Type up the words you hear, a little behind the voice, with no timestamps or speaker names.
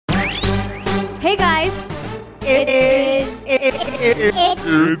Hey guys, it's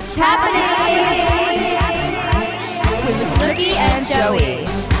happening with Snooki and Joey.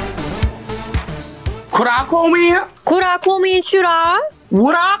 Kurakumin shura.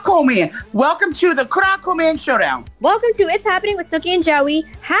 Wurakumin. Welcome to the Kurakumin Showdown. Welcome to It's Happening with Snooki and Joey.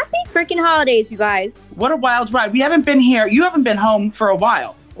 Happy freaking holidays, you guys. What a wild ride. We haven't been here. You haven't been home for a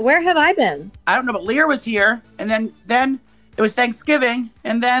while. Where have I been? I don't know, but Leah was here, and then it was Thanksgiving,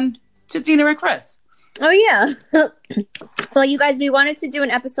 and then Titina and Chris. Oh, yeah. Well, you guys, we wanted to do an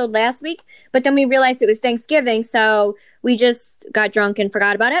episode last week, but then we realized it was Thanksgiving, so we just got drunk and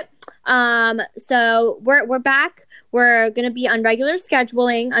forgot about it. So we're back. We're going to be on regular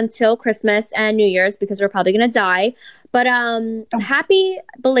scheduling until Christmas and New Year's because we're probably going to die. But happy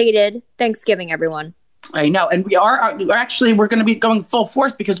belated Thanksgiving, everyone. I know. And we're going to be going full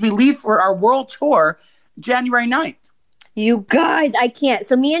force because we leave for our world tour January 9th. You guys, I can't.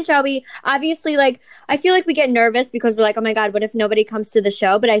 So me and Joey, obviously, I feel like we get nervous because we're like, oh my God, what if nobody comes to the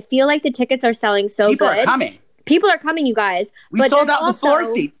show? But I feel like the tickets are selling so People good. are coming. People are coming, you guys. We sold out the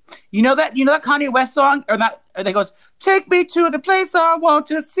floor seat. You know that Kanye West song? Or that goes, take me to the place I want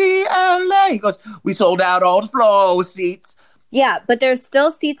to see LA. He goes, we sold out all the floor seats. Yeah, but there's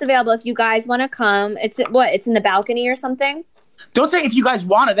still seats available if you guys want to come. It's in the balcony or something? Don't say if you guys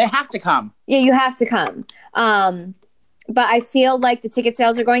want to. They have to come. Yeah, you have to come. But I feel like the ticket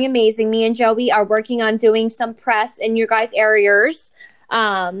sales are going amazing. Me and Joey are working on doing some press in your guys' areas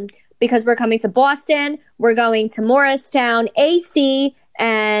because we're coming to Boston. We're going to Morristown, AC,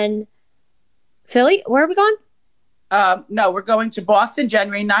 and Philly. Where are we going? No, we're going to Boston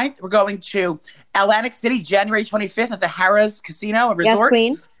January 9th. We're going to Atlantic City January 25th at the Harrah's Casino and Resort. Yes,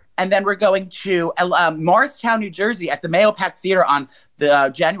 Queen. And then we're going to Morristown, New Jersey at the Mayo Pack Theater on the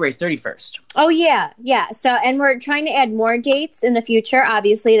January 31st. Oh, yeah. Yeah. So, and we're trying to add more dates in the future.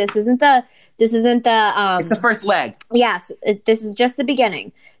 Obviously, this isn't the it's the first leg. Yes. This is just the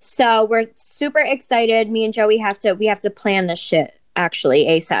beginning. So we're super excited. Me and Joey have to plan this shit actually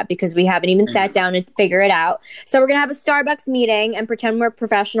ASAP because we haven't even sat down and figure it out. So we're going to have a Starbucks meeting and pretend we're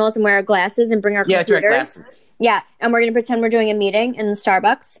professionals and wear our glasses and bring our computers. Yeah, and we're going to pretend we're doing a meeting in the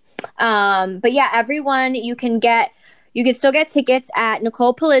Starbucks. But yeah, everyone, you can still get tickets at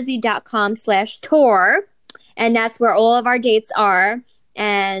NicolePalizzi.com/tour. And that's where all of our dates are.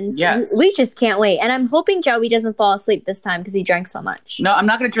 And yes. we just can't wait. And I'm hoping Joey doesn't fall asleep this time because he drank so much. No, I'm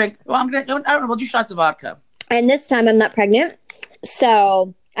not going to drink. Well, I don't know. We'll do shots of vodka. And this time I'm not pregnant.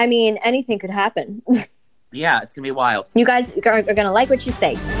 So, I mean, anything could happen. Yeah, it's going to be wild. You guys are going to like what you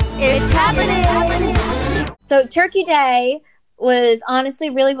say. It's happening. So Turkey Day was honestly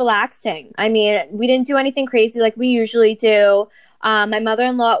really relaxing. I mean, we didn't do anything crazy like we usually do. My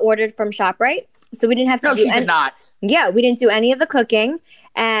mother-in-law ordered from ShopRite, so we didn't have to do she did not. Yeah, we didn't do any of the cooking.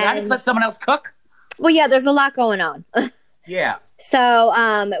 And Did I just let someone else cook? Well, yeah, there's a lot going on. Yeah. So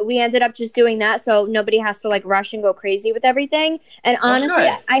we ended up just doing that so nobody has to rush and go crazy with everything. And honestly,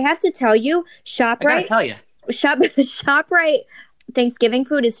 I have to tell you, ShopRite Thanksgiving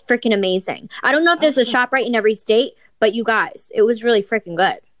food is freaking amazing. I don't know if there's a ShopRite in every state, but you guys, it was really freaking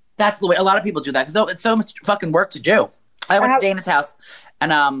good. That's the way a lot of people do that because it's so much fucking work to do. I went to Dana's house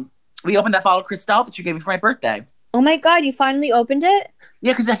and we opened that bottle of Cristal that you gave me for my birthday. Oh my God, you finally opened it?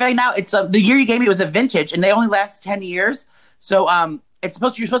 Yeah, because I found out it's the year you gave me was a vintage and they only last 10 years. So you're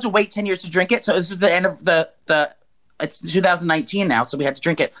supposed to wait 10 years to drink it. So this was the end of it's 2019 now. So we had to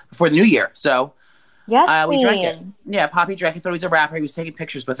drink it before the new year. So yes, we drank it. Yeah, Poppy drank it. Thought he was a rapper. He was taking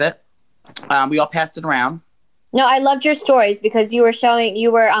pictures with it. We all passed it around. No, I loved your stories because you were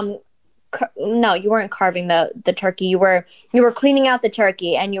no, you weren't carving the turkey. You were cleaning out the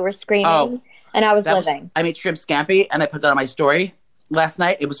turkey and you were screaming and I was living. I made shrimp scampi and I put that on my story last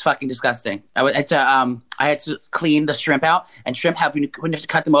night. It was fucking disgusting. I had to clean the shrimp out, and shrimp when you have to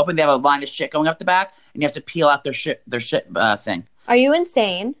cut them open, they have a line of shit going up the back and you have to peel out their shit thing. Are you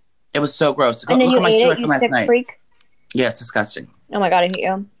insane? It was so gross. And then you ate it, you sick freak? Yeah, it's disgusting. Oh my God, I hate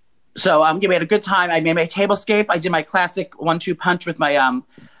you. So we had a good time. I made my tablescape. I did my classic 1-2 punch with my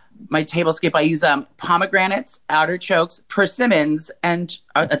my tablescape. I use pomegranates, artichokes, persimmons, and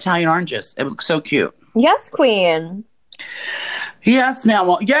Italian oranges. It looks so cute. Yes, Queen. Yes, ma'am.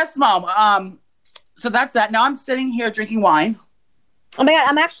 Well, yes, Mom. So that's that. Now I'm sitting here drinking wine. Oh my God,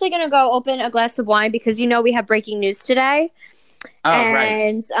 I'm actually going to go open a glass of wine because we have breaking news today. Oh,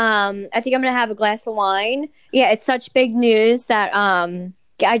 and right. I think I'm going to have a glass of wine. Yeah, it's such big news that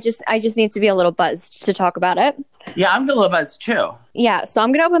I just need to be a little buzzed to talk about it. Yeah, I'm a little buzzed too. Yeah, so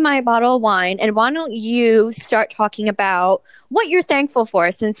I'm going to open my bottle of wine, and why don't you start talking about what you're thankful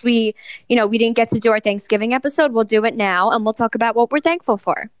for? Since we didn't get to do our Thanksgiving episode, we'll do it now, and we'll talk about what we're thankful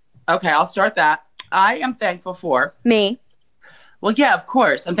for. Okay, I'll start that. I am thankful for Me. Well, yeah, of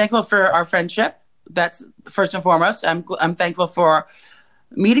course. I'm thankful for our friendship. That's first and foremost. I'm thankful for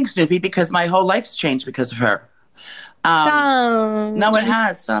meeting Snoopy because my whole life's changed because of her. No, it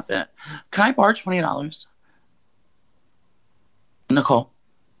has. Stop it. Can I borrow $20? Nicole,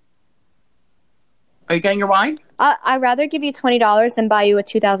 are you getting your wine? I'd rather give you $20 than buy you a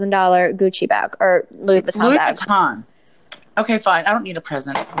 $2,000 Gucci bag or Louis Vuitton bag. Vuitton. Okay, fine. I don't need a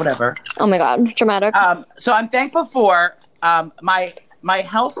present. Whatever. Oh my God, dramatic. So I'm thankful for my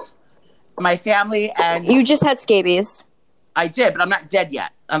health, my family, and you just had scabies. I did, but I'm not dead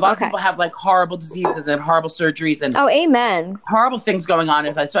yet. A lot of people have like horrible diseases and horrible surgeries and amen. Horrible things going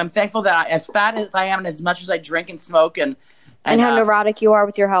on. So I'm thankful that as fat as I am and as much as I drink and smoke and how neurotic you are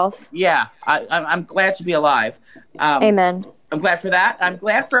with your health. Yeah, I'm glad to be alive. Amen. I'm glad for that. I'm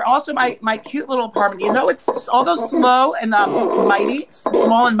glad for also my cute little apartment. You know, it's although small and mighty,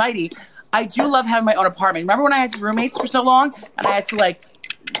 I do love having my own apartment. Remember when I had roommates for so long and I had to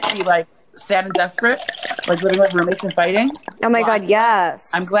be sad and desperate, like living with roommates and fighting? Oh my God,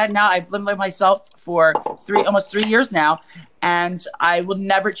 yes. I'm glad now I've lived by myself for almost 3 years now, and I will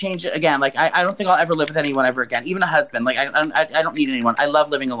never change it again. Like I don't think I'll ever live with anyone ever again, even a husband. Like I don't need anyone. I love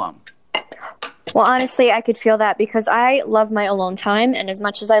living alone. Well, honestly, I could feel that because I love my alone time. And as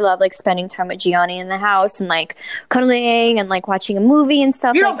much as I love spending time with Gianni in the house and cuddling and watching a movie and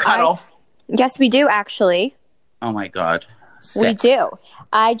stuff. You don't cuddle. Yes, we do actually. Oh my God. Sick. We do.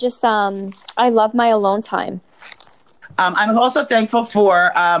 I just, I love my alone time. I'm also thankful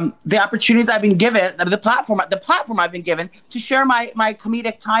for the opportunities I've been given, the platform I've been given to share my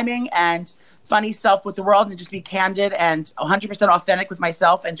comedic timing and funny self with the world and just be candid and 100% authentic with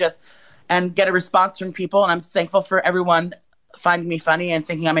myself and get a response from people. And I'm thankful for everyone finding me funny and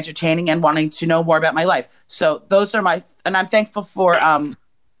thinking I'm entertaining and wanting to know more about my life. So those are and I'm thankful for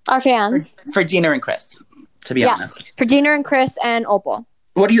our fans, for Dina and Chris, to be honest. For Dina and Chris and Opal.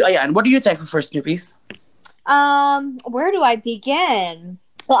 What are you thankful for, Snoopies? Where do I begin?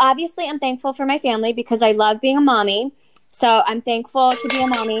 Well, obviously I'm thankful for my family because I love being a mommy. So I'm thankful to be a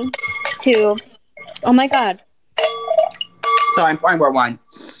mommy to, oh my God. So I'm pouring more wine.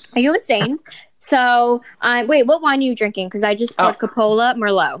 Are you insane? So, wait, what wine are you drinking? Because I just poured Coppola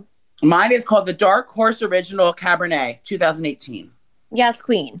Merlot. Mine is called the Dark Horse Original Cabernet 2018. Yes,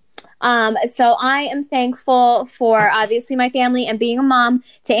 Queen. So I am thankful for obviously my family and being a mom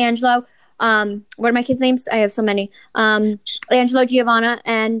to Angelo. What are my kids' names? I have so many. Angelo, Giovanna,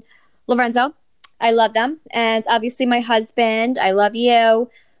 and Lorenzo. I love them. And obviously my husband. I love you.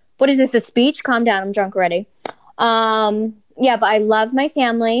 What is this, a speech? Calm down. I'm drunk already. Yeah, but I love my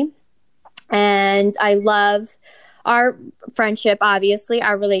family. And I love our friendship, obviously,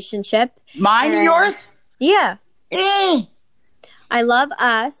 our relationship. Mine and yours? Yeah. I love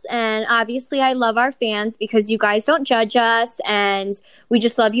us, and obviously I love our fans because you guys don't judge us, and we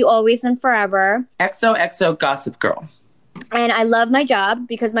just love you always and forever. XOXO Gossip Girl. And I love my job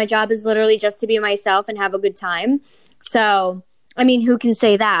because my job is literally just to be myself and have a good time. So, I mean, who can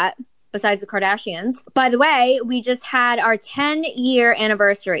say that besides the Kardashians? By the way, we just had our 10-year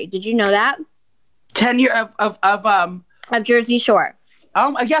anniversary. Did you know that? 10 year of Jersey Shore.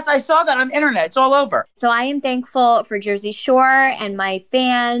 Yes, I saw that on the internet. It's all over. So I am thankful for Jersey Shore and my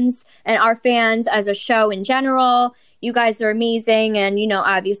fans and our fans as a show in general. You guys are amazing. And,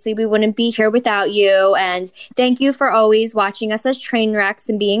 obviously we wouldn't be here without you. And thank you for always watching us as train wrecks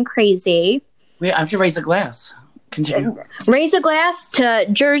and being crazy. Wait, I have to raise a glass. Continue. Raise a glass to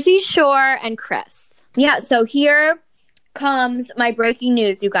Jersey Shore and Chris. Yeah, so here comes my breaking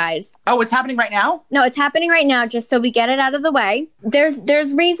news, you guys. Oh, it's happening right now? No, it's happening right now, just so we get it out of the way.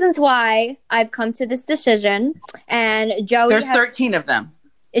 There's reasons why I've come to this decision, and Joey. There's 13 of them.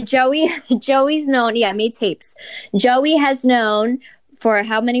 Joey's known. Yeah, made tapes. Joey has known for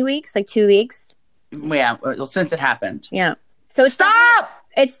how many weeks? Like 2 weeks. Yeah, well, since it happened. Yeah. So stop.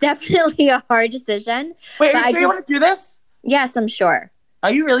 It's definitely a hard decision. Wait, are you sure you want to do this? Yes, I'm sure.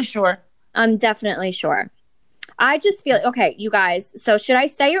 Are you really sure? I'm definitely sure. I just feel, okay, you guys, so should I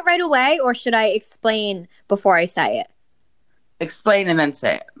say it right away or should I explain before I say it? Explain and then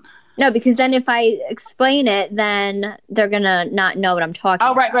say it. No, because then if I explain it, then they're going to not know what I'm talking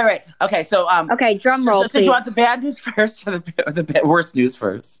about. Oh, right. Okay, so... okay, drum roll, please. Do you want the bad news first or the worst news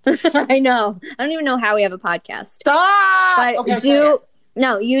first? I know. I don't even know how we have a podcast. Stop! But okay,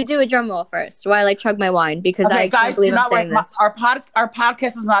 no, you do a drum roll first while I chug my wine because I can't believe I'm saying this. Our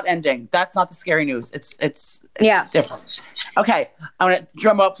podcast is not ending. That's not the scary news. It's different. Okay, I'm going to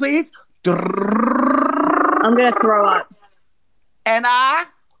drum roll, please. I'm going to throw up. And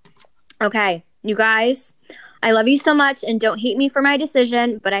Okay, you guys, I love you so much, and don't hate me for my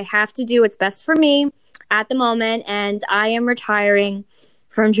decision, but I have to do what's best for me at the moment, and I am retiring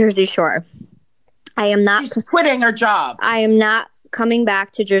from Jersey Shore. I am not She's quitting her job. I am not coming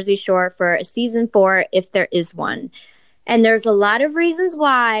back to Jersey Shore for season 4 if there is one. And there's a lot of reasons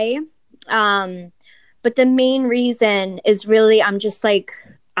why. But the main reason is really I'm just like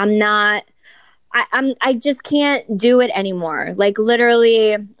I just can't do it anymore. Like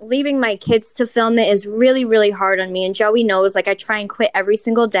literally leaving my kids to film it is really, really hard on me. And Joey knows, like I try and quit every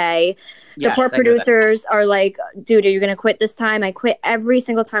single day. The Yes, poor I know that. producers are like, dude, are you going to quit this time? I quit every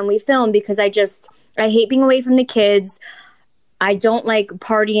single time we film because I hate being away from the kids. I don't like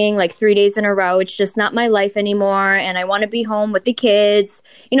partying like 3 days in a row. It's just not my life anymore. And I want to be home with the kids.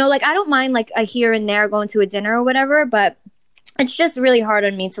 You know, like I don't mind like a here and there going to a dinner or whatever, but it's just really hard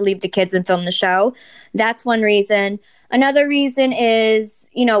on me to leave the kids and film the show. That's one reason. Another reason is,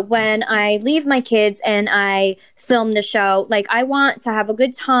 you know, when I leave my kids and I film the show, like I want to have a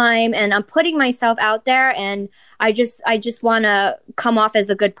good time and I'm putting myself out there and I just want to come off as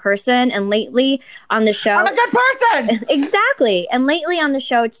a good person. And lately on the show, I'm a good person. Exactly. And lately on the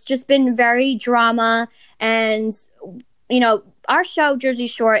show, it's just been very drama. And, you know, our show, Jersey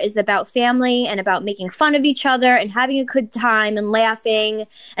Shore, is about family and about making fun of each other and having a good time and laughing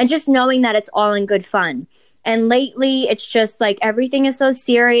and just knowing that it's all in good fun. And lately, it's just like everything is so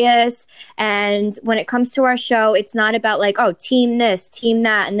serious. And when it comes to our show, it's not about like, oh, team this, team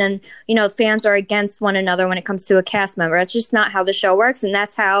that. And then, you know, fans are against one another when it comes to a cast member. It's just not how the show works. And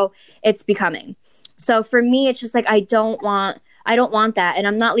that's how it's becoming. So for me, it's just like I don't want that. And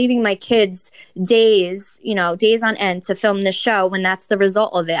I'm not leaving my kids days on end to film the show when that's the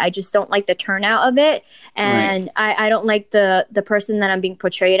result of it. I just don't like the turnout of it. And right. I don't like the person that I'm being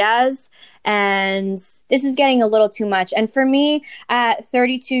portrayed as. And this is getting a little too much. And for me, at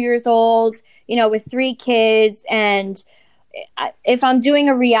 32 years old, you know, with 3 kids, and if I'm doing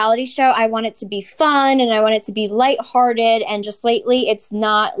a reality show, I want it to be fun and I want it to be lighthearted. And just lately, it's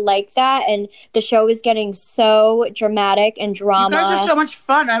not like that. And the show is getting so dramatic and drama. You guys are so much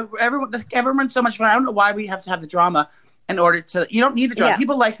fun. Everyone's so much fun. I don't know why we have to have the drama in order to. You don't need the drama. Yeah.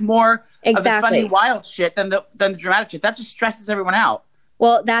 People like more of the funny, wild shit than the dramatic shit. That just stresses everyone out.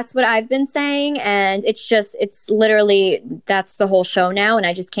 Well, that's what I've been saying. And it's literally, that's the whole show now. And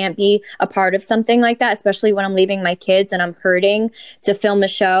I just can't be a part of something like that, especially when I'm leaving my kids and I'm hurting to film a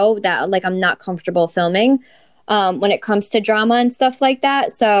show that like I'm not comfortable filming when it comes to drama and stuff like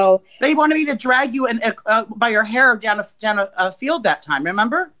that. So they wanted me to drag you by your hair down a field that time,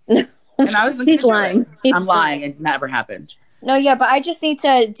 remember? And I was like, He's lying. I'm lying. It never happened. No, yeah, but I just need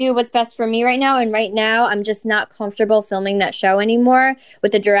to do what's best for me right now. And right now, I'm just not comfortable filming that show anymore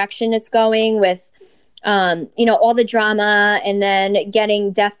with the direction it's going, with, you know, all the drama, and then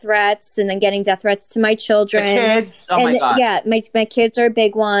getting death threats, and then getting death threats to my children. The kids. Oh, my God. Yeah, my kids are a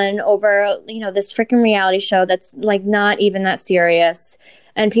big one over, you know, this freaking reality show that's, like, not even that serious.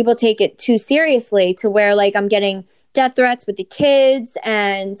 And people take it too seriously to where, like, I'm getting death threats with the kids,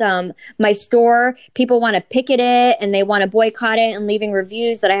 and my store, people want to picket it and they want to boycott it, and leaving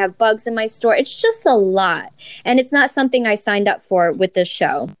reviews that I have bugs in my store. It's just a lot. And it's not something I signed up for with this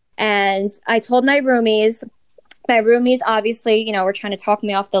show. And I told my roomies obviously, you know, were trying to talk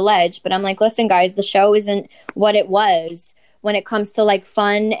me off the ledge, but I'm like, listen, guys, the show isn't what it was when it comes to like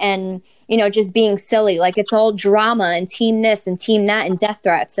fun and, you know, just being silly. Like it's all drama and team this and team that and death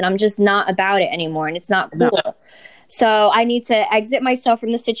threats. And I'm just not about it anymore. And it's not cool. No. So I need to exit myself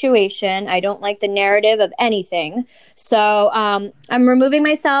from the situation. I don't like the narrative of anything. So I'm removing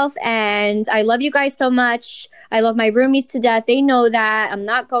myself, and I love you guys so much. I love my roomies to death. They know that. I'm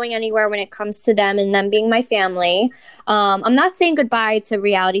not going anywhere when it comes to them and them being my family. I'm not saying goodbye to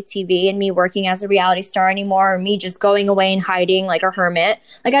reality TV and me working as a reality star anymore, or me just going away and hiding like a hermit.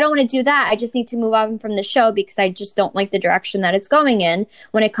 Like, I don't want to do that. I just need to move on from the show because I just don't like the direction that it's going in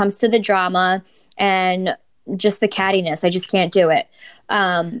when it comes to the drama and just the cattiness. I just can't do it.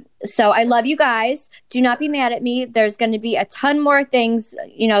 So I love you guys. Do not be mad at me. There's going to be a ton more things,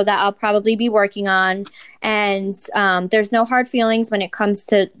 you know, that I'll probably be working on. And there's no hard feelings when it comes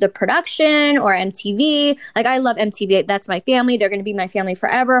to the production or MTV. Like, I love MTV. That's my family. They're going to be my family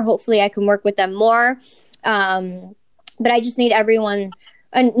forever. Hopefully I can work with them more. But I just need everyone,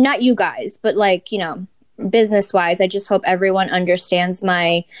 and not you guys, but like, you know, business wise, I just hope everyone understands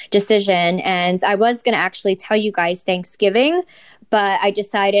my decision. And I was going to actually tell you guys Thanksgiving, but I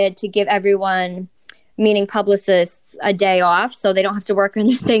decided to give everyone, meaning publicists, a day off so they don't have to work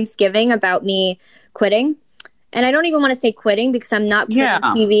on Thanksgiving about me quitting. And I don't even want to say quitting because I'm not quitting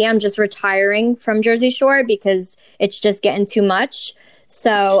TV. I'm just retiring from Jersey Shore because it's just getting too much.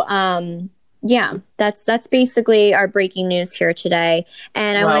 So yeah, that's basically our breaking news here today.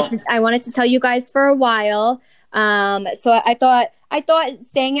 And I wanted to tell you guys for a while. So I thought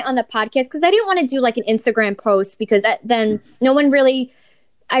saying it on the podcast, because I didn't want to do like an Instagram post, because then no one really.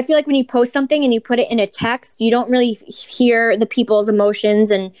 I feel like when you post something and you put it in a text, you don't really hear the people's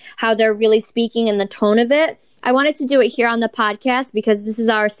emotions and how they're really speaking and the tone of it. I wanted to do it here on the podcast because this is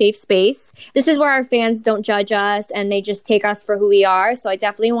our safe space. This is where our fans don't judge us and they just take us for who we are. So I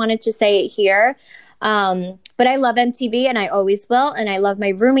definitely wanted to say it here. But I love MTV and I always will. And I love my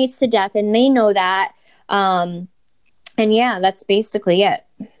roommates to death and they know that. And yeah, that's basically it.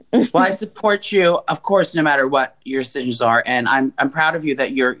 Well, I support you, of course, no matter what your decisions are, and I'm proud of you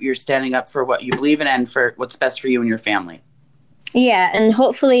that you're standing up for what you believe in and for what's best for you and your family. Yeah, and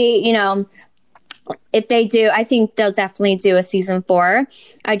hopefully, if they do, I think they'll definitely do a season 4.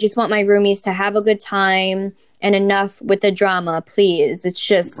 I just want my roomies to have a good time and enough with the drama, please. It's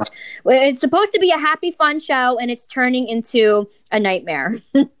supposed to be a happy, fun show, and it's turning into a nightmare.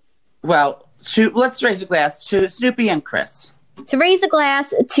 Well, let's raise a glass to Snoopy and Chris. To raise a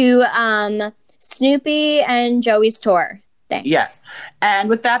glass to Snoopy and Joey's tour. Thanks. Yes. And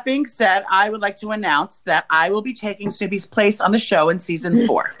with that being said, I would like to announce that I will be taking Snoopy's place on the show in season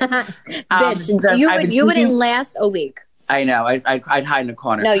 4. Bitch, you wouldn't last a week. I know. I'd hide in a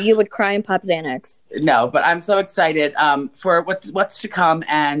corner. No, you would cry and pop Xanax. No, but I'm so excited for what's to come.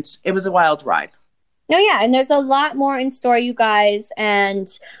 And it was a wild ride. No, yeah. And there's a lot more in store, you guys. And,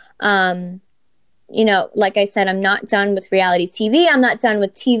 like I said, I'm not done with reality TV. I'm not done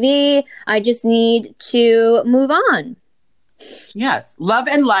with TV. I just need to move on. Yes. Love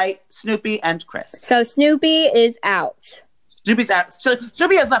and light, Snoopy and Chris. So Snoopy is out. Snoopy's out. So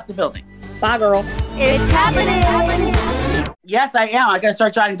Snoopy has left the building. Bye, girl. It's happening. Yes, I am. I gotta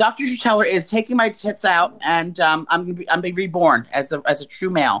start dieting. Dr. Schuteller is taking my tits out, and I'm being reborn as a true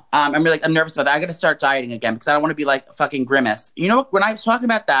male. I'm nervous about that. I gotta start dieting again because I don't want to be like fucking Grimace. You know what? When I was talking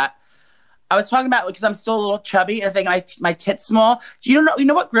about that, I was talking about because I'm still a little chubby and I think my tits small. You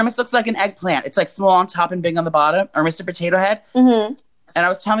know what Grimace looks like? An eggplant. It's like small on top and big on the bottom, or Mr. Potato Head. Mm-hmm. And I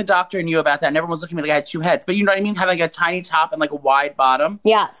was telling the doctor and you about that, and everyone was looking at me like I had 2 heads. But you know what I mean? Having like a tiny top and like a wide bottom.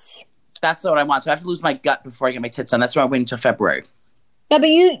 Yes. That's what I want. So I have to lose my gut before I get my tits done. That's why I'm waiting until February. No, but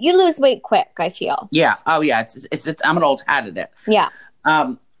you lose weight quick, I feel. Yeah. Oh yeah. It's I'm an old hat at it. Yeah.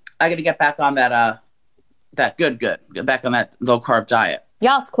 I got to get back on that good. Get back on that low carb diet.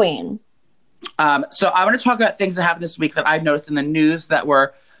 Yes, queen. So I want to talk about things that happened this week that I've noticed in the news that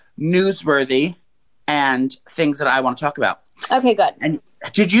were newsworthy and things that I want to talk about. Okay, good. And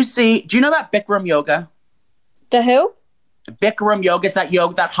do you know about Bikram yoga? The who? Bikram yoga. It's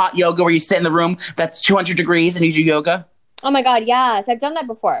that hot yoga where you sit in the room that's 200 degrees and you do yoga. Oh my God, yes. I've done that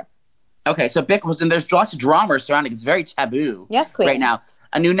before. Okay, so Bikram, and there's lots of drama surrounding it. It's very taboo. Yes, queen. Right now.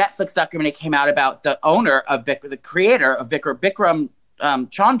 A new Netflix documentary came out about the owner of the creator of Bikram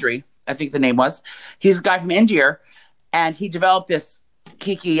Chaudhry, I think the name was. He's a guy from India, and he developed this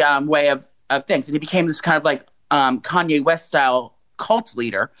kiki way of things. And he became this kind of like Kanye West style cult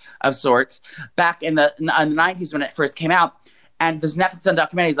leader of sorts back in the 90s when it first came out. And this Netflix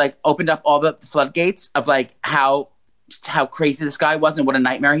documentary like opened up all the floodgates of like how crazy this guy was and what a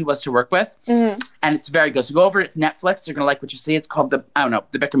nightmare he was to work with. Mm-hmm. And it's very good. So go over it. It's Netflix. You're going to like what you see. It's called the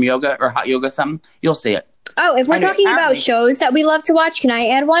Bikram yoga or hot yoga something. You'll see it. Oh, if we're talking about shows that we love to watch, can I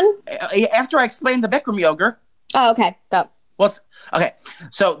add one? After I explain the Bikram yoga. Oh, okay. Go. Well, okay.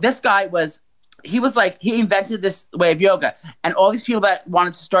 So this guy he invented this way of yoga. And all these people that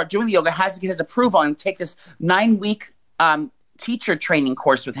wanted to start doing the yoga had to get his approval and take this 9-week teacher training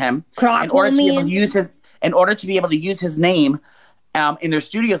course with him in order to be able to use his name in their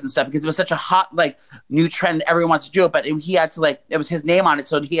studios and stuff, because it was such a hot, like, new trend. Everyone wants to do it, but he had to, like, it was his name on it,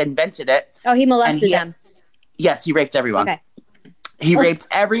 so he invented it. Oh, he molested them. Yes, he raped everyone. Okay. He raped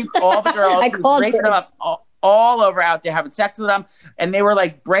all the girls. He was raping them up all over out there, having sex with them, and they were,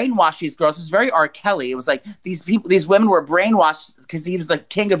 like, brainwashed, these girls. It was very R. Kelly. It was like these women were brainwashed because he was the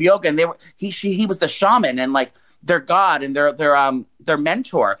king of yoga, and he was the shaman and, like, their god and their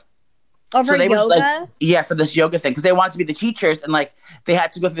mentor. Over yoga? For this yoga thing. Because they wanted to be the teachers and, like, they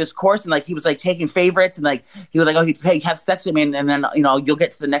had to go through this course and, like, he was, like, taking favorites and, like, he was like, hey, have sex with me and then, you'll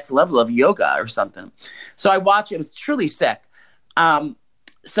get to the next level of yoga or something. So I watched it. It was truly sick.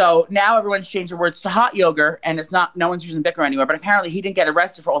 So now everyone's changed their words to hot yoga and no one's using Bikram anymore. But apparently he didn't get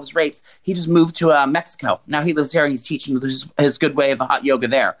arrested for all his rapes. He just moved to Mexico. Now he lives here and he's teaching his good way of the hot yoga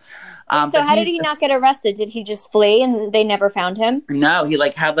there. So how did he not get arrested? Did he just flee and they never found him? No, he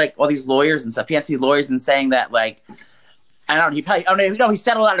had all these lawyers and stuff. He had to see lawyers and saying that I don't know. He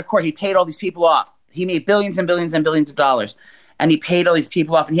settled out of court. He paid all these people off. He made billions and billions and billions of dollars. and he paid all these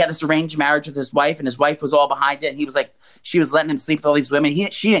people off, and he had this arranged marriage with his wife, and his wife was all behind it, and he was like, she was letting him sleep with all these women.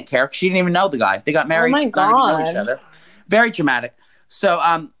 She didn't care. She didn't even know the guy. They got married. Oh my Not even know each God. other. Very dramatic. So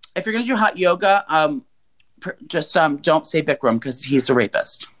if you're gonna do hot yoga, just don't say Bikram because he's a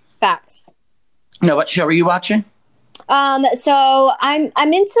rapist. Facts. No, what show are you watching? So I'm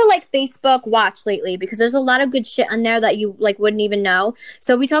into like Facebook Watch lately because there's a lot of good shit on there that you like wouldn't even know.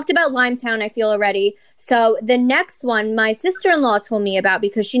 So we talked about Limetown, I feel already. So the next one, my sister-in-law told me about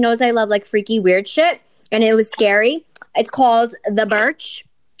because she knows I love like freaky weird shit, and it was scary. It's called The Birch.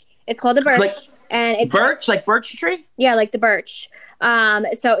 It's called The Birch, Like, and it's birch, like birch tree. yeah, like The Birch.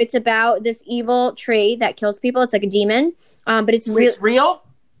 So it's about this evil tree that kills people. It's like a demon. But it's Wait, it's real.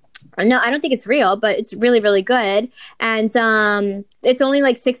 no, I don't think it's real, but it's really, really good. And it's only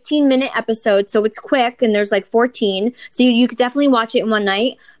like 16-minute episodes, so it's quick, and there's like 14. So you could definitely watch it in one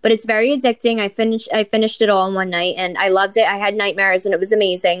night, but it's very addicting. I finished it all in one night, and I loved it. I had nightmares, and it was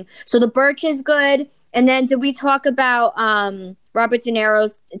amazing. So The Birch is good. And then did we talk about Robert De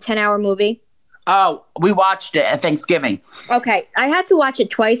Niro's 10-hour movie? Oh, we watched it at Thanksgiving. Okay, I had to watch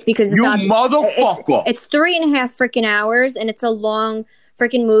it twice because You motherfucker. It's 3.5 freaking hours, and it's a long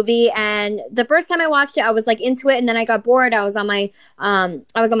freaking movie. And the first time I watched it, I was like into it, and then I got bored. I was on my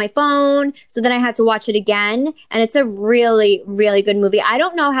phone, so then I had to watch it again. And it's a really, really good movie. I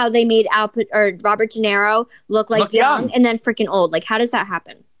don't know how they made Robert De Niro look like young and then freaking old. Like, how does that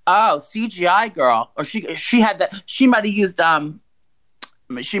happen? Oh, CGI girl, or she had that. She might have used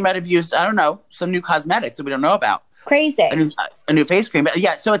I don't know, some new cosmetics that we don't know about. Crazy. A new face cream. But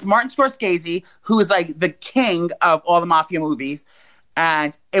yeah, so it's Martin Scorsese, who is like the king of all the mafia movies.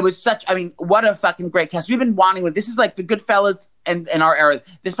 And it was what a fucking great cast. We've been wanting this is like the Goodfellas in our era.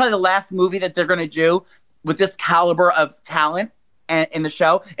 This is probably the last movie that they're going to do with this caliber of talent in the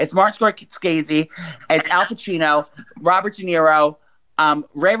show. It's Martin Scorsese, it's Al Pacino, Robert De Niro,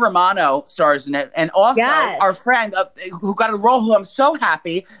 Ray Romano stars in it, and also our friend who got a role, who I'm so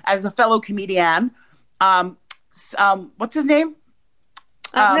happy as a fellow comedian. What's his name?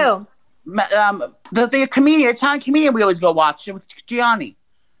 Who? The comedian, Italian comedian we always go watch it with Gianni.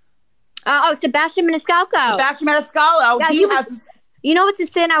 Sebastian Maniscalco. Sebastian Maniscalco. Yeah, you know what's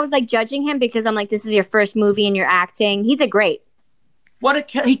his sin? I was like judging him because I'm like, this is your first movie and you're acting. He's a great.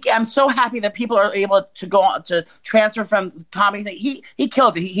 I'm so happy that people are able to go on to transfer from comedy. He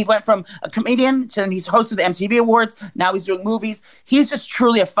killed it. He went from a comedian to he's hosted the MTV Awards. Now he's doing movies. He's just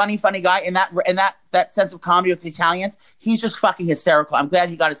truly a funny guy in that sense of comedy with the Italians. He's just fucking hysterical. I'm glad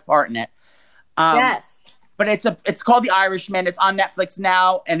he got his part in it. Yes. But it's called The Irishman. It's on Netflix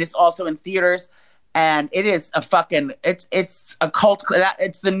now, and it's also in theaters. And it is a fucking it's a cult.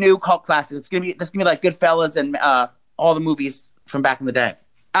 It's the new cult classic. This gonna be like Goodfellas and all the movies from back in the day.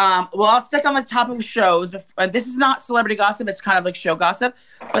 Well, I'll stick on the topic of shows. This is not celebrity gossip. It's kind of like show gossip.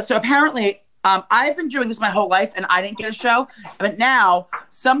 But so apparently, I've been doing this my whole life, and I didn't get a show. But now,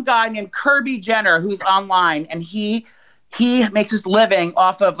 some guy named Kirby Jenner, who's online, and he makes his living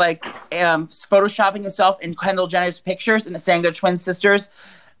off of like photoshopping himself in Kendall Jenner's pictures and saying they're twin sisters,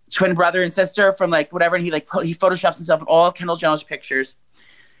 twin brother and sister from like whatever. And he photoshops himself in all of Kendall Jenner's pictures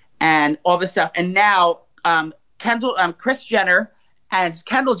and all this stuff. And now, Kris Jenner and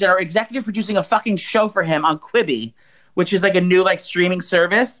Kendall Jenner are executive producing a fucking show for him on Quibi, which is like a new like streaming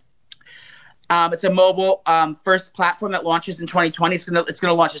service. It's a mobile first platform that launches in 2020. It's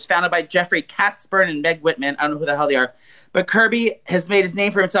gonna launch. It's founded by Jeffrey Katzburn and Meg Whitman. I don't know who the hell they are. But Kirby has made his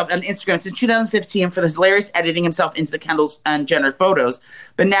name for himself on Instagram since 2015 for this hilarious editing himself into the Kendall and Jenner photos.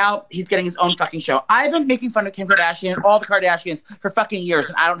 But now he's getting his own fucking show. I've been making fun of Kim Kardashian and all the Kardashians for fucking years,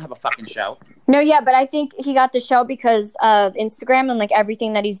 and I don't have a fucking show. No, yeah, but I think he got the show because of Instagram, and like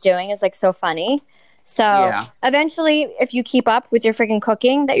everything that he's doing is like so funny. So eventually, if you keep up with your freaking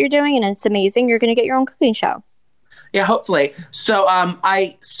cooking that you're doing and it's amazing, you're going to get your own cooking show. Yeah, hopefully. So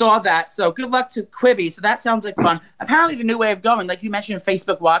I saw that. So good luck to Quibi. So that sounds like fun. Apparently the new way of going, like you mentioned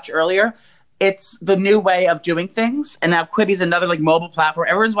Facebook Watch earlier, it's the new way of doing things. And now Quibi's another like mobile platform.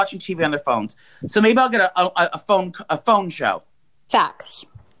 Everyone's watching TV on their phones. So maybe I'll get a phone show. Facts.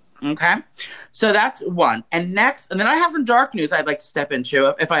 Okay. So that's one. And next, and then I have some dark news I'd like to step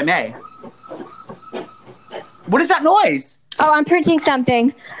into, if I may. What is that noise? Oh, I'm printing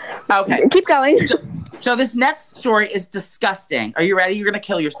something. Okay. Keep going. So this next story is disgusting. Are you ready? You're going to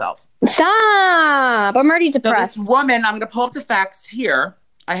kill yourself. Stop. I'm already depressed. So this woman, I'm going to pull up the facts here.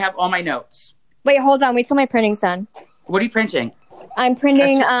 I have all my notes. Wait, hold on. Wait till my printing's done. What are you printing? I'm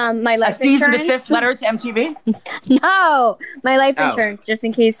printing my life insurance. A cease and desist letter to MTV? No, my life insurance, just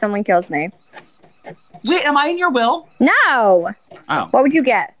in case someone kills me. Wait, am I in your will? No. Oh. What would you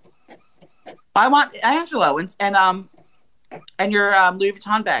get? I want Angelo and And your Louis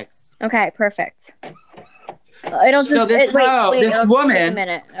Vuitton bags. Okay, perfect. It'll just this woman. Take a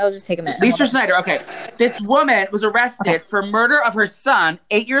minute. It'll just take a minute. Lisa Snyder. Okay, this woman was arrested for murder of her son,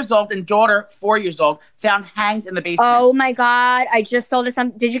 8 years old, and daughter, 4 years old, found hanged in the basement. Oh my God! I just saw this.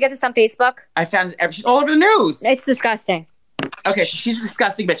 Did you get this on Facebook? I found it. She's all over the news. It's disgusting. Okay, she's a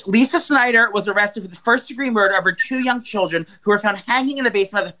disgusting bitch. Lisa Snyder was arrested for the first-degree murder of her 2 young children who were found hanging in the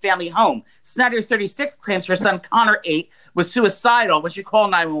basement of the family home. Snyder, 36, claims her son Connor, 8, was suicidal when she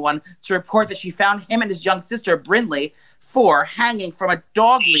called 911 to report that she found him and his young sister, Brindley, 4, hanging from a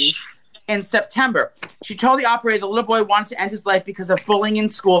dog leash in September. She told the operator the little boy wanted to end his life because of bullying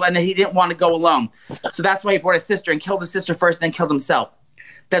in school and that he didn't want to go alone. So that's why he brought his sister and killed his sister first and then killed himself.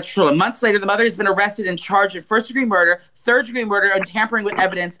 That's true. And months later, the mother has been arrested and charged with first-degree murder, third-degree murder, and tampering with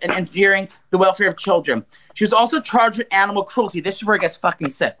evidence and endangering the welfare of children. She was also charged with animal cruelty. This is where it gets fucking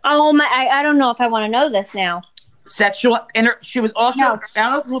sick. Oh my! I don't know if I want to know this now. She was also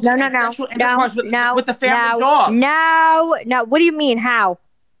animal cruelty and sexual intercourse with the family dog. No. What do you mean? How?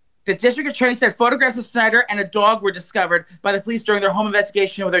 The district attorney said photographs of Snyder and a dog were discovered by the police during their home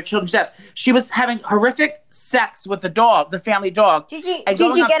investigation of their children's death. She was having horrific sex with the dog, the family dog. Gigi,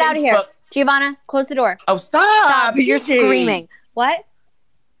 get out of here. Giovanna, close the door. Oh, stop. You're screaming. What?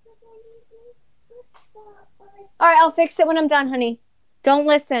 All right, I'll fix it when I'm done, honey. Don't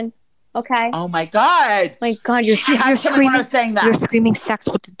listen. Okay? Oh, my God. My God, you're screaming. Saying that. You're screaming sex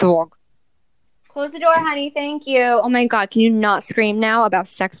with the dog. Close the door, honey. Thank you. Oh, my God. Can you not scream now about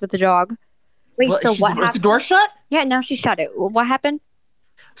sex with the dog? Wait, what happened? Was the door shut? Yeah, now she shut it. What happened?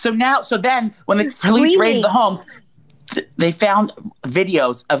 So then when the police raided the home, they found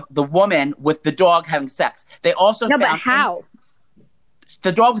videos of the woman with the dog having sex. They also found... No, but how?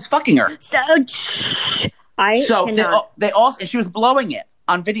 The dog was fucking her. They also... She was blowing it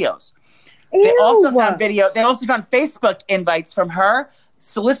on videos. Ew. They also found Facebook invites from her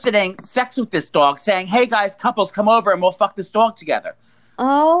soliciting sex with this dog, saying, "Hey guys, couples, come over and we'll fuck this dog together."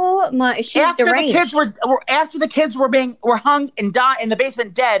 Oh my! She's deranged. After the kids were hung and died in the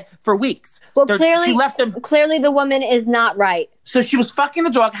basement, dead for weeks. Well, she left them. Clearly, the woman is not right. So she was fucking the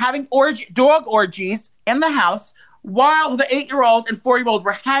dog, having dog orgies in the house, while the 8-year-old and 4-year-old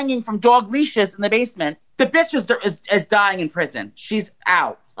were hanging from dog leashes in the basement. The bitch is dying in prison. She's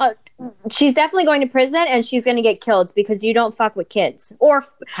out. She's definitely going to prison, and she's going to get killed because you don't fuck with kids or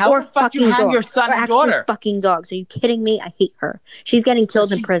fucking you hang your son and daughter. Fucking dogs. Are you kidding me? I hate her. She's getting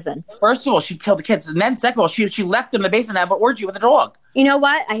killed in prison. First of all, she killed the kids, and then second of all, she left in the basement to have an orgy with a dog. You know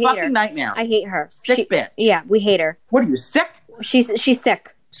what? I hate her. Fucking nightmare. I hate her. Sick bitch. Yeah, we hate her. What are you, sick? She's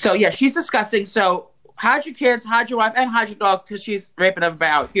sick. So yeah, she's disgusting. So hide your kids, hide your wife, and hide your dog because she's raping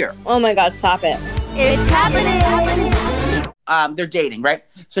everybody out here. Oh my God! Stop it. It's happening. They're dating, right?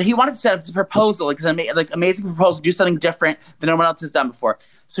 So he wanted to set up this proposal, amazing proposal, do something different than no one else has done before.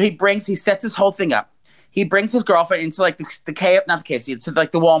 So he sets this whole thing up. He brings his girlfriend into the KFC, to the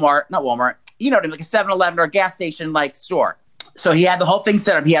Walmart, not Walmart, you know what I mean, like a 7-Eleven or a gas station store. So he had the whole thing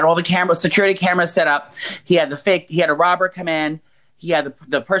set up. He had all the security cameras set up. He had a robber come in. He had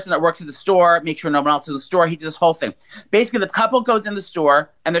the person that works at the store, make sure no one else is in the store. He did this whole thing. Basically, the couple goes in the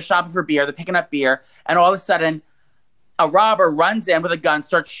store and they're shopping for beer. They're picking up beer. And all of a sudden, a robber runs in with a gun,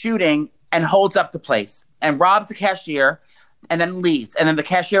 starts shooting, and holds up the place and robs the cashier and then leaves. And then the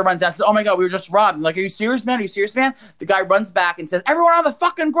cashier runs out and says, "Oh my God, we were just robbed." I'm like, "Are you serious, man? Are you serious, man?" The guy runs back and says, "Everyone on the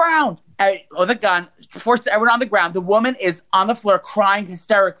fucking ground." With a gun, forces everyone on the ground. The woman is on the floor crying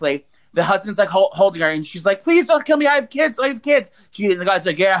hysterically. The husband's holding her and she's like, "Please don't kill me. I have kids. And the guy's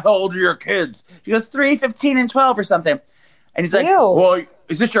like, "Yeah, how old are your kids?" She goes, 3, 15, and 12 or something. And he's like, Ew. "Well,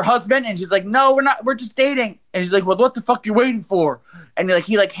 is this your husband?" And she's like, "No, we're not. We're just dating." And she's like, "Well, what the fuck you waiting for?" And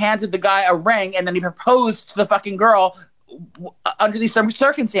he handed the guy a ring, and then he proposed to the fucking girl under these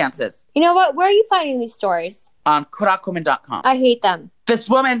circumstances. You know what? Where are you finding these stories? On Kurakumin.com. I hate them. This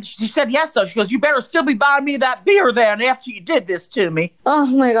woman, she said yes, though. She goes, "You better still be buying me that beer then after you did this to me." Oh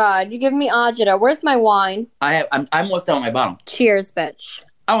my God, you give me agita. Where's my wine? I'm almost done with my bottle. Cheers, bitch.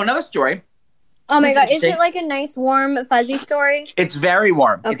 Oh, another story. Oh my God, is it like a nice, warm, fuzzy story? It's very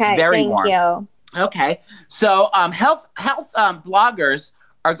warm. Okay, it's very warm. Thank you. Okay, so health bloggers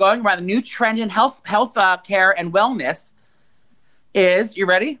are going around. The new trend in health care and wellness is, you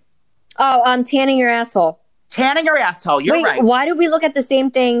ready? Oh, tanning your asshole. Tanning your asshole. You're right. Why do we look at the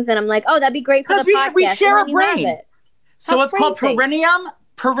same things? And I'm like, oh, that'd be great for the podcast. We share a brain. So it's called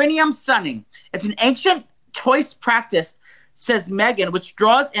perineum sunning. It's an ancient choice practice, says Megan, which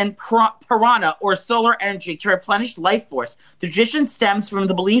draws in prana or solar energy to replenish life force. The tradition stems from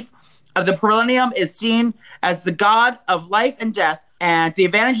the belief of the perineum is seen as the god of life and death. And the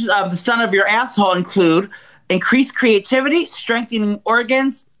advantages of the sun of your asshole include increased creativity, strengthening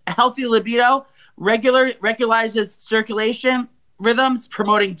organs, a healthy libido, regularizes circulation rhythms,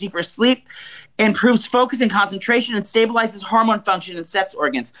 promoting deeper sleep, improves focus and concentration, and stabilizes hormone function in sex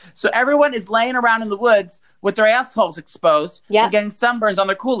organs. So everyone is laying around in the woods with their assholes exposed and getting sunburns on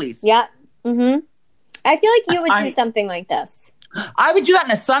their coolies. Yeah. Mm-hmm. I feel like you would do something like this. I would do that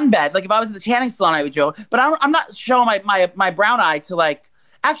in a sunbed. Like if I was in the tanning salon, I would do it. But I'm not showing my brown eye to like.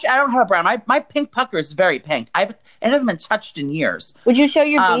 Actually, I don't have a brown. My pink pucker is very pink. It hasn't been touched in years. Would you show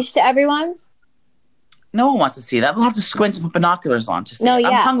your beach to everyone? No one wants to see that. We'll have to squint and put binoculars on to see. No, I'm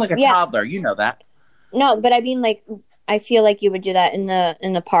hung like a toddler. You know that. No, but I mean, like, I feel like you would do that in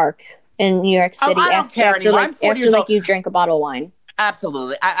the park in New York City after you drink a bottle of wine.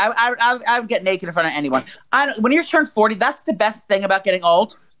 Absolutely. I would get naked in front of anyone. When you're turned 40, that's the best thing about getting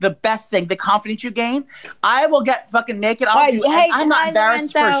old. The best thing, the confidence you gain. I will get fucking naked. I'm not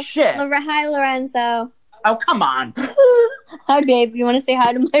embarrassed for shit. Hi, Lorenzo. Oh, come on. Hi, babe. You want to say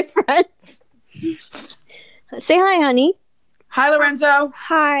hi to my friends? Say hi, honey. Hi, Lorenzo.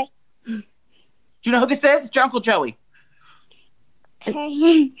 Hi. Do you know who this is? It's your Uncle Joey.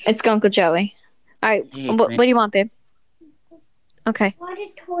 It's Uncle Joey. All right. What do you want, babe? Okay. Why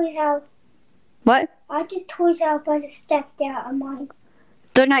did toys out? What? Why did toys out by the steps out of mine?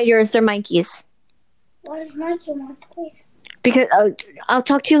 They're not yours. They're Mikey's. Why does Mikey want toys? Because I'll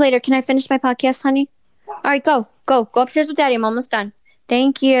talk to you later. Can I finish my podcast, honey? All right, go upstairs with Daddy. I'm almost done.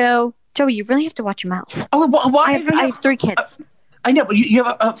 Thank you, Joey. You really have to watch your mouth. Oh, why? I have 3 kids. I know, but you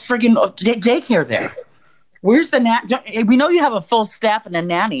have a friggin' daycare there. Where's the nanny? We know you have a full staff and a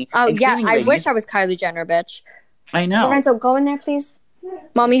nanny. Oh yeah, I wish I was Kylie Jenner, bitch. I know. Lorenzo, go in there, please.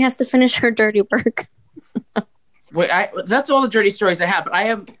 Mommy has to finish her dirty work. Wait, that's all the dirty stories I have.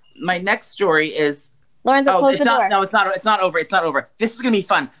 But my next story is. Lorenzo, close the door. No, it's not. It's not over. It's not over. This is gonna be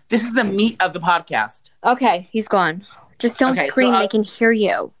fun. This is the meat of the podcast. Okay, he's gone. Just don't scream. They can hear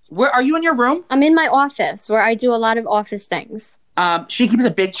you. Where are you in your room? I'm in my office where I do a lot of office things. She keeps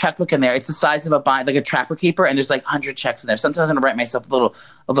a big checkbook in there. It's the size of like a trapper keeper, and there's like 100 checks in there. Sometimes I'm gonna write myself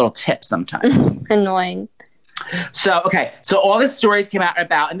a little tip. Sometimes. Annoying. So all the stories came out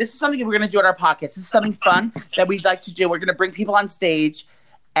about, and this is something we're gonna do at our podcast. This is something fun that we'd like to do. We're gonna bring people on stage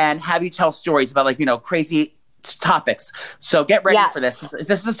and have you tell stories about crazy topics. So get ready for this.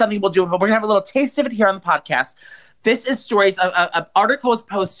 This is something we'll do, but we're gonna have a little taste of it here on the podcast. This is stories. An article was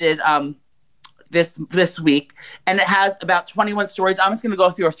posted this week, and it has about 21 stories. I'm just gonna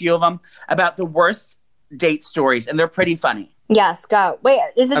go through a few of them about the worst date stories, and they're pretty funny. Yes, go. Wait,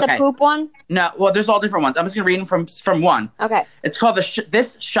 is it the poop one? No, well, there's all different ones. I'm just gonna read them from one. Okay. It's called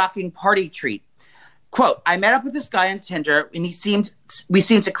This Shocking Party Treat. Quote, I met up with this guy on Tinder, and we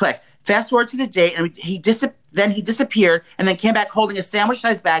seemed to click. Fast forward to the date, and he disappeared, and then came back holding a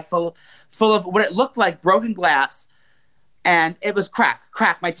sandwich-sized bag full of what it looked like broken glass, and it was crack.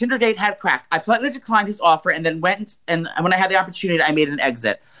 My Tinder date had crack. I politely declined his offer, and then went, and when I had the opportunity, I made an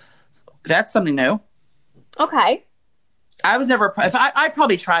exit. That's something new. Okay. I was never. I'd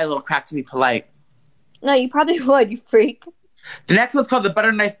probably try a little crack to be polite. No, you probably would, you freak. The next one's called the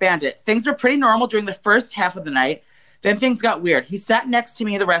Butter Knife Bandit. Things were pretty normal during the first half of the night. Then things got weird. He sat next to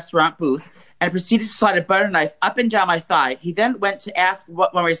me in the restaurant booth and proceeded to slide a butter knife up and down my thigh. He then went to ask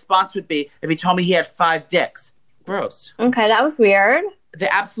what my response would be if he told me he had 5 dicks. Gross. Okay, that was weird.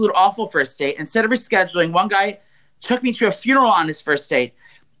 The absolute awful first date. Instead of rescheduling, one guy took me to a funeral on his first date.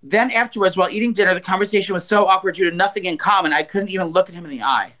 Then afterwards, while eating dinner, the conversation was so awkward due to nothing in common, I couldn't even look at him in the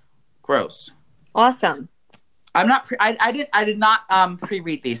eye. Gross. Awesome. I'm not. I did not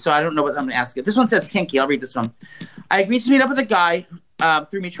pre-read these, so I don't know what I'm going to ask you. This one says kinky. I'll read this one. I agreed to meet up with a guy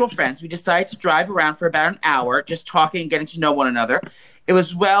through mutual friends. We decided to drive around for about an hour, just talking and getting to know one another. It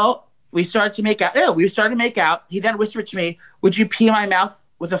was we started to make out. We started to make out. He then whispered to me, "Would you pee in my mouth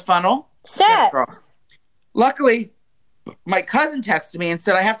with a funnel?" Sick. Luckily, my cousin texted me and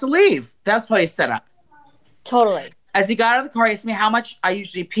said I have to leave. That was probably a setup. Totally. As he got out of the car, he asked me how much I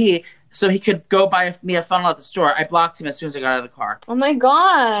usually pee, so he could go buy me a funnel at the store. I blocked him as soon as I got out of the car. Oh my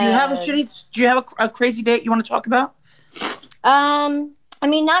god! Do you have a crazy date you want to talk about? I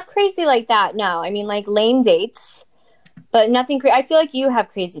mean, not crazy like that. No, I mean like lame dates, but nothing crazy. I feel like you have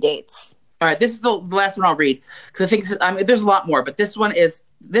crazy dates. All right, this is the last one I'll read because I think there's a lot more, but this one is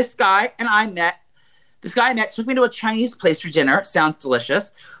this guy I met took me to a Chinese place for dinner. Sounds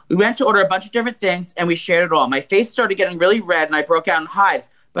delicious. We went to order a bunch of different things and we shared it all. My face started getting really red and I broke out in hives.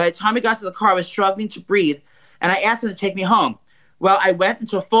 By the time we got to the car, I was struggling to breathe, and I asked him to take me home. Well, I went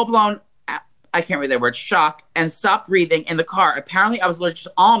into a full-blown, I can't read that word, shock, and stopped breathing in the car. Apparently, I was allergic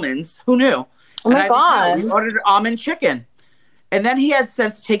to almonds. Who knew? Oh, my God. We ordered almond chicken. And then he had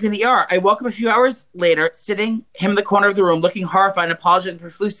sense to take me to the ER. I woke up a few hours later, sitting him in the corner of the room, looking horrified and apologizing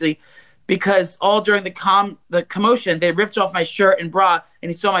profusely because all during the commotion, they ripped off my shirt and bra,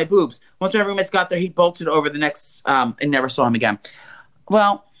 and he saw my boobs. Once my roommates got there, he bolted over the next and never saw him again.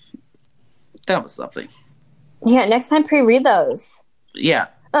 Well, that was lovely. Yeah, next time pre-read those. Yeah.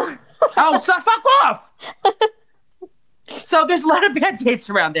 Oh, so fuck off! So there's a lot of bad dates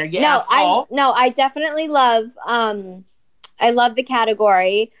around there. I definitely love I love the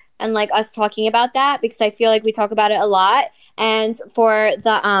category and like us talking about that because I feel like we talk about it a lot. And for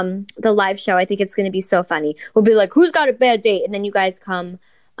the live show, I think it's going to be so funny. We'll be like, who's got a bad date? And then you guys come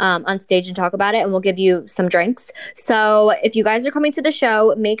on stage and talk about it, and we'll give you some drinks. So if you guys are coming to the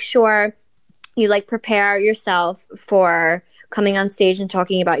show, make sure you like prepare yourself for coming on stage and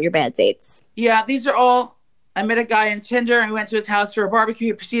talking about your bad dates. Yeah, these are all. I met a guy on Tinder and we went to his house for a barbecue.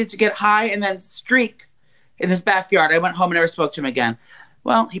 He proceeded to get high and then streak in his backyard. I went home and never spoke to him again.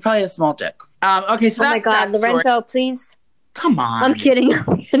 Well, he probably had a small dick. Okay, so that's oh my God, Lorenzo, story. Please. Come on. I'm kidding.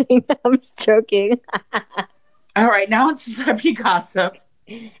 I'm just joking. All right, now it's celebrity gossip.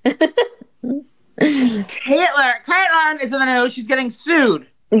 Caitlyn is in the news. She's getting sued.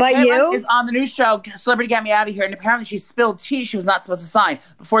 But Caitlyn you? is on the new show, Celebrity Get Me Out of Here, and apparently she spilled tea she was not supposed to sign.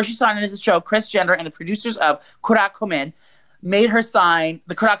 Before she signed into the show, Kris Jenner and the producers of Kurakumin made her sign,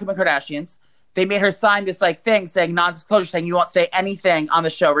 the Kurakumin Kardashians, they made her sign this like thing saying non-disclosure, saying you won't say anything on the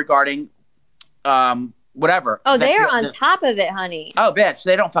show regarding whatever. Oh, they're on top of it, honey. Oh, bitch,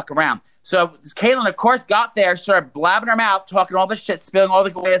 they don't fuck around. So Caitlyn, of course, got there, started blabbing her mouth, talking all this shit, spilling all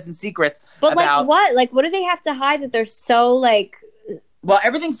the goyas and secrets. But like what? Like what do they have to hide that they're so like... Well,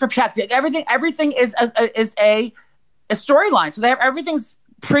 everything's protected. Everything is a storyline. So they have everything's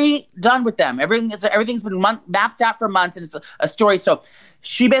pre-done with them. Everything's been mapped out for months, and it's a story. So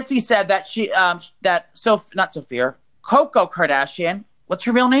she basically said that not Sophia, Coco Kardashian. What's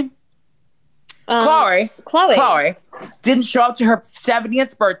her real name? Chloe didn't show up to her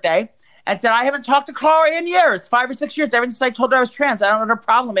 70th birthday and said, I haven't talked to Chloe in years, 5 or 6 years, ever since I told her I was trans. I don't know what her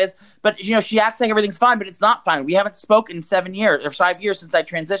problem is, but she acts like everything's fine, but it's not fine. We haven't spoken in 7 years or 5 years since I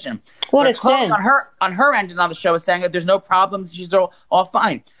transitioned. What a Chloe sin. on her end and on the show is saying that there's no problems, she's all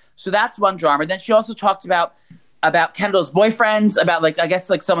fine. So that's one drama. Then she also talked about Kendall's boyfriends, about like I guess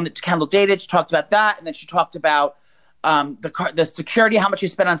like someone that Kendall dated. She talked about that, and then she talked about the security, how much you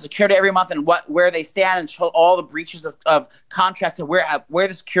spend on security every month, and where they stand, and show all the breaches of contracts, and where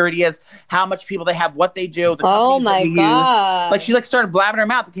the security is, how much people they have, what they do, the companies that we use. Like she like started blabbing her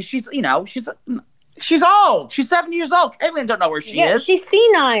mouth because she's old. She's 70 years old. Caitlyn don't know where she is. She's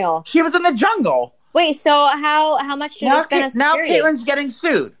senile. She was in the jungle. Wait, so how much do they spend on security? Now Caitlyn's getting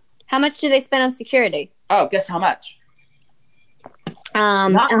sued. How much do they spend on security? Oh, guess how much?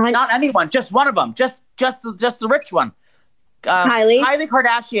 Not anyone, just one of them, just the rich one. Kylie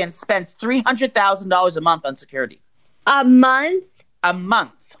Kardashian spends $300,000 a month on security. A month? A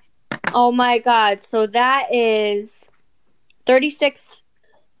month. Oh my God! So that is 36.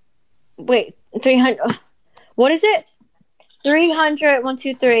 Wait, 300. What is it? 300. 1,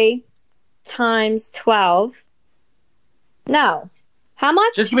 2, 3 times 12. No. How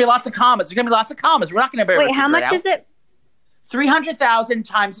much? There's gonna be lots of commas. We're not gonna. Wait, how much is it? 300,000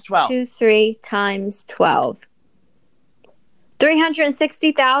 times 12. 2, 3 times 12.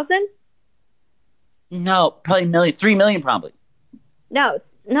 360,000? No, probably million. 3 million, probably. No,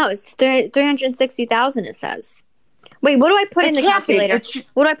 it's 360,000. It says. Wait, what do I put in the calculator?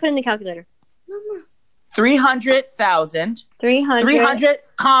 What do I put in the calculator? 300,000. 300,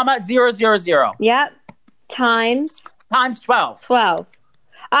 comma 000. Yep. Times 12. 12.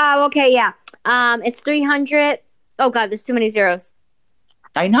 Oh, okay, yeah. It's 300. Oh God, there's too many zeros.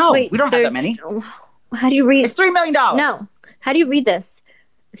 I know. Wait, we don't have that many. How do you read? It's $3 million. No. How do you read this?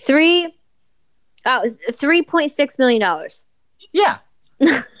 $3.6 million. Yeah.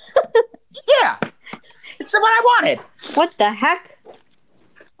 Yeah. It's what I wanted. What the heck?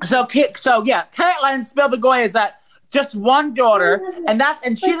 So yeah, Caitlyn spilled the goy that just one daughter, and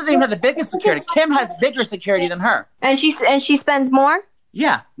she doesn't even have the biggest security. Kim has bigger security than her. And she spends more?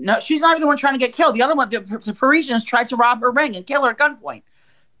 Yeah. No, she's not even the one trying to get killed. The other one, the Parisians tried to rob her ring and kill her at gunpoint.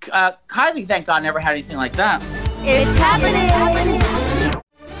 Kylie, thank God, never had anything like that. It's happening.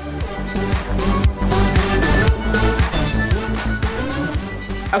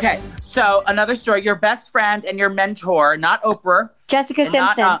 Okay, so another story. Your best friend and your mentor, not Oprah. Jessica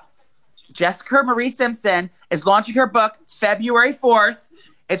Simpson. Jessica Marie Simpson is launching her book February 4th.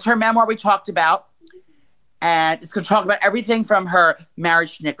 It's her memoir we talked about. And it's going to talk about everything from her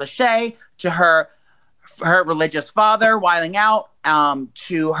marriage to Nick Lachey to her her religious father wiling out,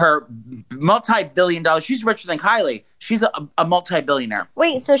 to her multi-billion-dollar. She's richer than Kylie. She's a multi-billionaire.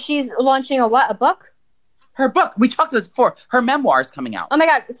 Wait, so she's launching a what? A book? Her book. We talked about this before. Her memoir is coming out. Oh my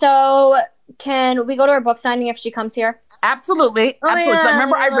God. So can we go to her book signing if she comes here? Absolutely. Oh, Absolutely. yeah.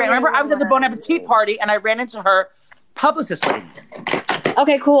 So I was at the Bon Appetit party and I ran into her publicist lady.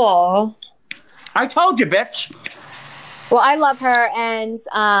 Okay, cool. I told you, bitch. Well, I love her, and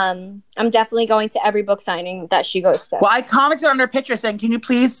I'm definitely going to every book signing that she goes to. Well, I commented on her picture saying, can you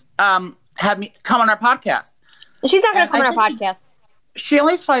please have me come on our podcast? She's not going to come on our podcast. She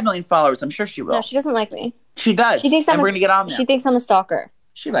only has 5 million followers. I'm sure she will. No, she doesn't like me. She does. She thinks we're going to get on there. She thinks I'm a stalker.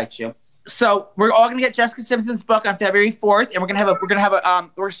 She likes you. So we're all going to get Jessica Simpson's book on February 4th, and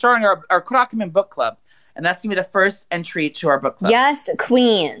we're starting our Kurakumin book club, and that's going to be the first entry to our book club. Yes,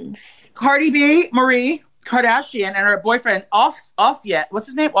 queens. Cardi B, Marie Kardashian, and her boyfriend Offset. What's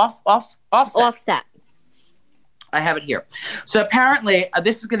his name? Offset. Offset. I have it here. So apparently,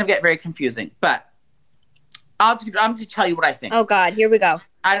 this is going to get very confusing, but I'm going to tell you what I think. Oh God, here we go.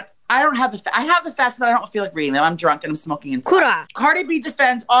 I don't have I have the facts, but I don't feel like reading them. I'm drunk and I'm smoking inside. Kura. Cardi B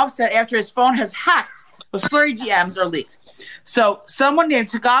defends Offset after his phone has hacked with flirty DMs or leaked. So someone named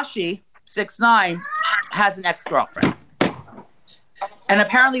Tagashi69 has an ex-girlfriend. And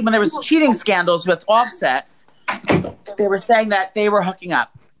apparently when there was cheating scandals with Offset, they were saying that they were hooking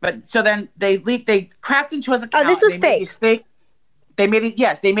up. But so then they cracked into his account. Oh, this was fake. They made these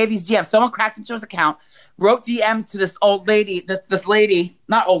DMs. Someone cracked into his account, wrote DMs to this old lady, this lady,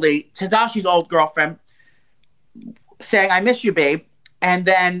 not old lady, Tadashi's old girlfriend, saying, I miss you, babe. And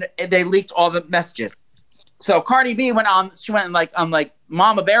then they leaked all the messages. So Cardi B went on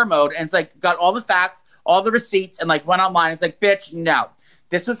Mama Bear mode and it's like got all the facts, all the receipts, and like went online. It's like, bitch, no.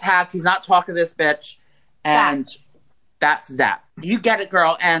 This was hacked. He's not talking to this bitch. And that's that. You get it,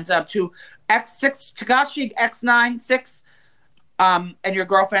 girl. And to X6, Tagashi X96, and your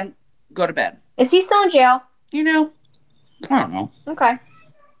girlfriend, go to bed. Is he still in jail? You know, I don't know. Okay.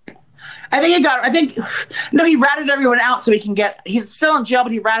 He ratted everyone out so he can he's still in jail,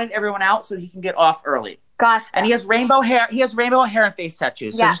 but he ratted everyone out so he can get off early. Gotcha. And he has rainbow hair. He has rainbow hair and face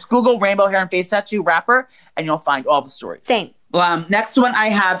tattoos. So just Google rainbow hair and face tattoo rapper and you'll find all the stories. Same. Next one I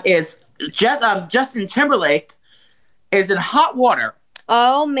have is Justin Timberlake is in hot water.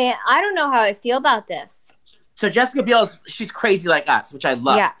 Oh, man. I don't know how I feel about this. So Jessica Biel, she's crazy like us, which I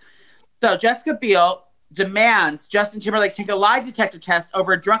love. Yeah. So Jessica Biel demands Justin Timberlake take a lie detector test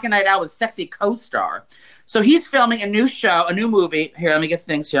over a drunken night out with sexy co-star. So he's filming a new show, a new movie. Here, let me get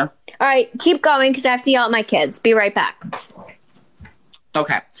things here. All right, keep going because I have to yell at my kids. Be right back.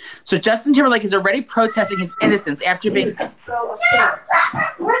 Okay. So Justin Timberlake is already protesting his innocence after being... Go upstairs.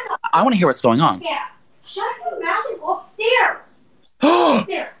 I want to hear what's going on. Yeah. Shut your mouth and go upstairs. Go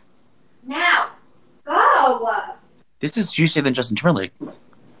upstairs. Now. Go. This is juicier than Justin Timberlake.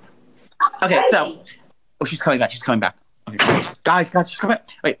 Okay, so... Oh, she's coming back. Okay. Guys, she's coming back.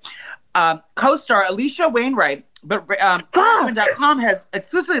 Wait. Co-star Alicia Wainwright, but Women.com has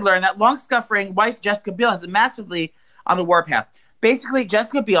exclusively learned that long-suffering wife Jessica Biel has massively on the warpath. Basically,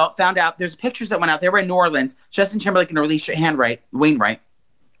 Jessica Biel found out there's pictures that went out. They were in New Orleans. Justin Timberlake and Alicia Wainwright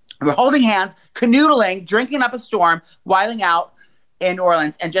were holding hands, canoodling, drinking up a storm, wiling out in New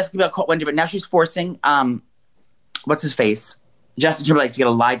Orleans. And Jessica Biel caught wind of it. Now she's forcing, what's his face? Justin Timberlake to get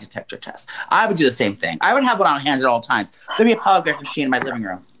a lie detector test. I would do the same thing. I would have one on hands at all times. There'd be a polygraph machine in my living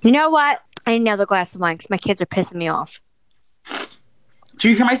room. You know what? I need another glass of wine because my kids are pissing me off. Did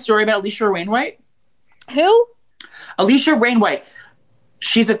you hear my story about Alicia Wainwright? Who? Alicia Wainwright.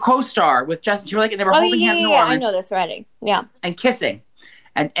 She's a co-star with Justin Timberlake, and they were holding hands in New Orleans. I know this already. Yeah. And kissing.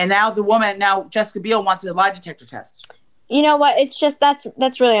 And now Jessica Biel wants a lie detector test. You know what? It's just that's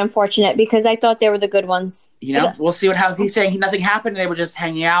really unfortunate because I thought they were the good ones. You know, we'll see how he's saying nothing happened. They were just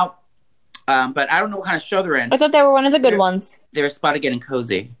hanging out. But I don't know what kind of show they're in. I thought they were one of the good ones. They were spotted getting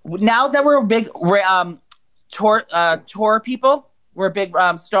cozy. Now that we're big tour people, we're big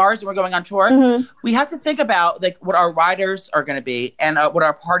stars, and we're going on tour. Mm-hmm. We have to think about like what our riders are going to be and what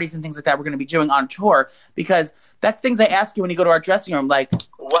our parties and things like that we're going to be doing on tour, because that's things they ask you when you go to our dressing room, like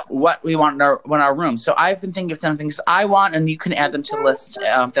what we want in our room. So I've been thinking of some things I want, and you can add them to the list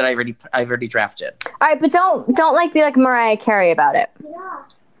that I've already drafted. All right, but don't be like Mariah Carey about it.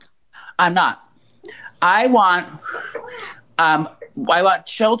 I'm not. I want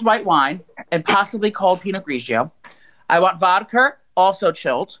chilled white wine and possibly cold Pinot Grigio. I want vodka, also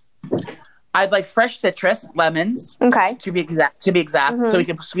chilled. I'd like fresh citrus, lemons. Okay. To be exact, mm-hmm. So we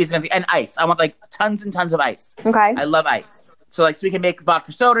can squeeze in and ice. I want like tons and tons of ice. Okay. I love ice. So like, so we can make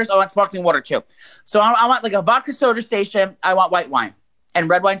vodka sodas. I want sparkling water too. So I want like a vodka soda station. I want white wine and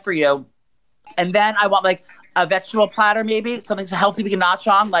red wine for you. And then I want like a vegetable platter, maybe something healthy we can notch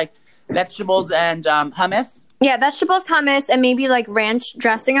on, like vegetables and hummus. Yeah, vegetables, hummus, and maybe like ranch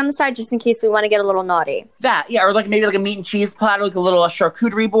dressing on the side, just in case we want to get a little naughty. That, yeah, or like maybe like a meat and cheese platter, like a little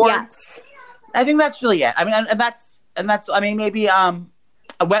charcuterie board. Yes, I think that's really it. I mean, and that's. I mean, maybe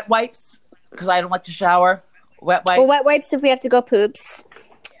wet wipes because I don't like to shower. Wet wipes. Well, wet wipes if we have to go poops.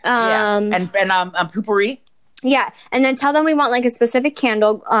 And poopery. Yeah, and then tell them we want like a specific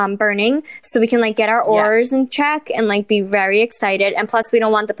candle burning so we can like get our orders in check and like be very excited. And plus, we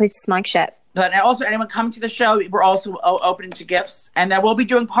don't want the place to smell like shit. But also, anyone coming to the show, we're also opening to gifts, and then we'll be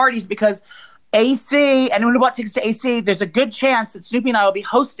doing parties because AC. Anyone who bought tickets to AC, there's a good chance that Snooki and I will be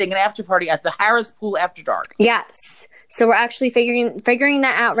hosting an after party at the Harris Pool after dark. Yes, so we're actually figuring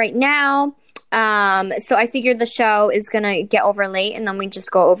that out right now. So I figured the show is gonna get over late, and then we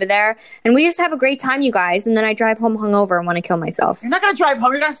just go over there, and we just have a great time, you guys. And then I drive home hungover and want to kill myself. You're not gonna drive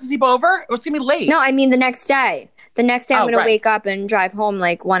home. You're gonna sleep over. It's gonna be late. No, I mean the next day. The next day, I'm gonna wake up and drive home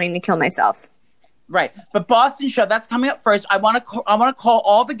like wanting to kill myself. Right, but Boston show that's coming up first. I want to call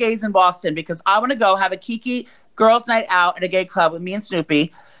all the gays in Boston because I want to go have a Kiki girls' night out at a gay club with me and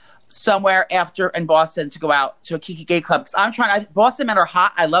Snooki somewhere after in Boston to go out to a Kiki gay club. Because Boston men are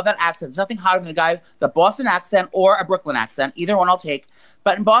hot. I love that accent. There's nothing hotter than a guy with a Boston accent or a Brooklyn accent. Either one I'll take.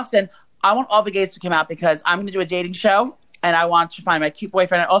 But in Boston, I want all the gays to come out because I'm going to do a dating show and I want to find my cute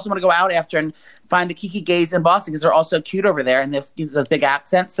boyfriend. I also want to go out after and find the Kiki gays in Boston because they're all so cute over there and there's those big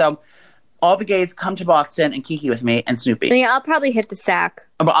accents. So all the gays come to Boston and Kiki with me and Snoopy. Yeah, I'll probably hit the sack.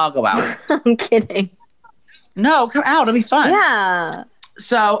 But I'll go out. I'm kidding. No, come out. It'll be fun. Yeah.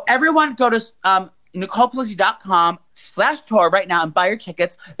 So everyone go to NicolePelosi.com/tour right now and buy your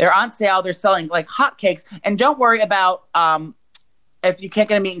tickets. They're on sale. They're selling like hotcakes. And don't worry about if you can't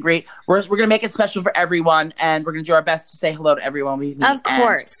get a meet and greet. We're going to make it special for everyone. And we're going to do our best to say hello to everyone we meet. Of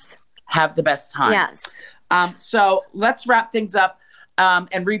course. Have the best time. Yes. So let's wrap things up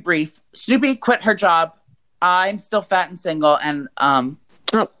and rebrief. Snoopy quit her job. I'm still fat and single. And oh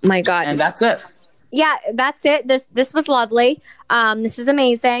my God. And that's it. Yeah, that's it. This was lovely. This is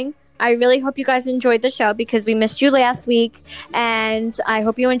amazing. I really hope you guys enjoyed the show because we missed you last week. And I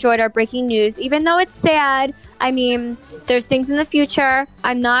hope you enjoyed our breaking news. Even though it's sad, I mean, there's things in the future.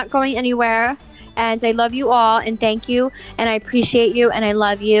 I'm not going anywhere. And I love you all. And thank you. And I appreciate you. And I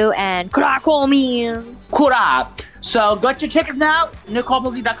love you. And crackle me. Kura. So get your tickets now.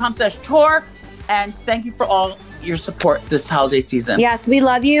 NicolePelosi.com/tour. And thank you for all your support this holiday season. Yes, we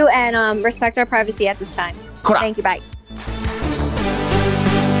love you and respect our privacy at this time. Kura. Thank you. Bye.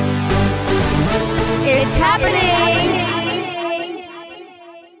 It's happening!